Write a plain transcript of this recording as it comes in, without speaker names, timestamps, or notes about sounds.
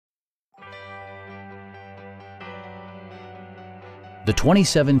the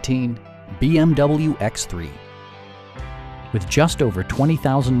 2017 BMW X3. With just over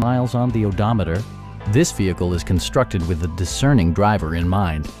 20,000 miles on the odometer, this vehicle is constructed with the discerning driver in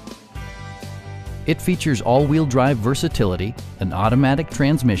mind. It features all-wheel drive versatility, an automatic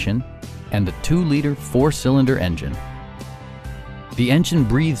transmission, and a 2-liter 4-cylinder engine. The engine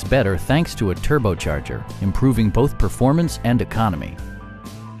breathes better thanks to a turbocharger, improving both performance and economy.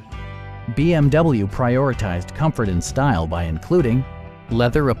 BMW prioritized comfort and style by including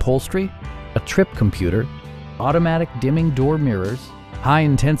leather upholstery, a trip computer, automatic dimming door mirrors,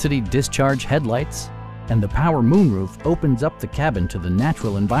 high-intensity discharge headlights, and the power moonroof opens up the cabin to the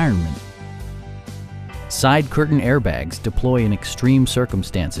natural environment. Side curtain airbags deploy in extreme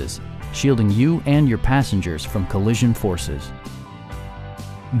circumstances, shielding you and your passengers from collision forces.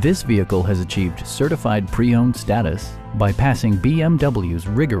 This vehicle has achieved certified pre-owned status by passing BMW's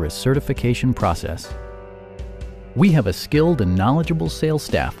rigorous certification process. We have a skilled and knowledgeable sales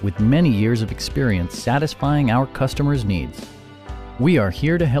staff with many years of experience satisfying our customers' needs. We are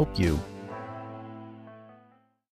here to help you